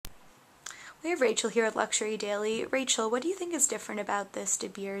We have Rachel here at Luxury Daily. Rachel, what do you think is different about this De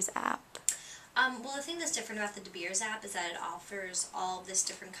Beers app? Well, the thing that's different about the De Beers app is that it offers all of this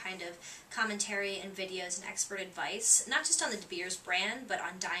different kind of commentary and videos and expert advice, not just on the De Beers brand, but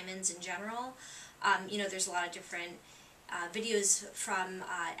on diamonds in general. There's a lot of different videos from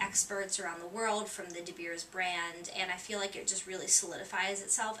experts around the world from the De Beers brand, and I feel like it just really solidifies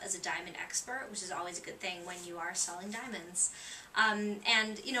itself as a diamond expert, which is always a good thing when you are selling diamonds.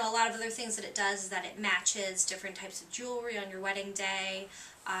 A lot of other things that it does is that it matches different types of jewelry on your wedding day.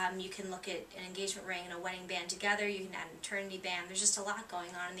 You can look at an engagement ring and a wedding band together. You can add an eternity band. There's just a lot going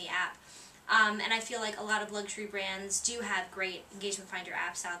on in the app. And I feel like a lot of luxury brands do have great engagement finder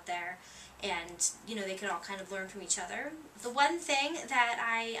apps out there, and they can all kind of learn from each other. The one thing that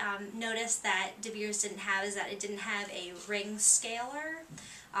I noticed that De Beers didn't have is that it didn't have a ring scaler.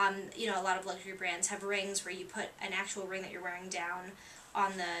 A lot of luxury brands have rings where you put an actual ring that you're wearing down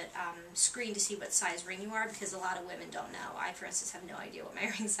on the screen to see what size ring you are, because a lot of women don't know. I, for instance, have no idea what my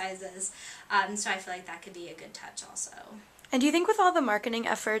ring size is. So I feel like that could be a good touch also. And do you think with all the marketing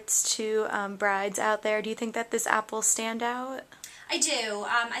efforts to brides out there, do you think that this app will stand out? I do.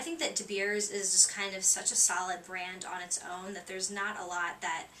 I think that De Beers is just kind of such a solid brand on its own that there's not a lot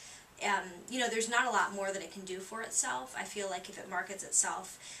that, there's not a lot more that it can do for itself. I feel like if it markets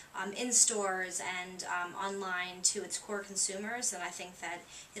itself in stores and online to its core consumers, then I think that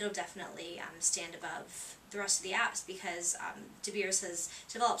it'll definitely stand above the rest of the apps, because De Beers has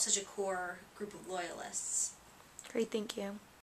developed such a core group of loyalists. Great, thank you.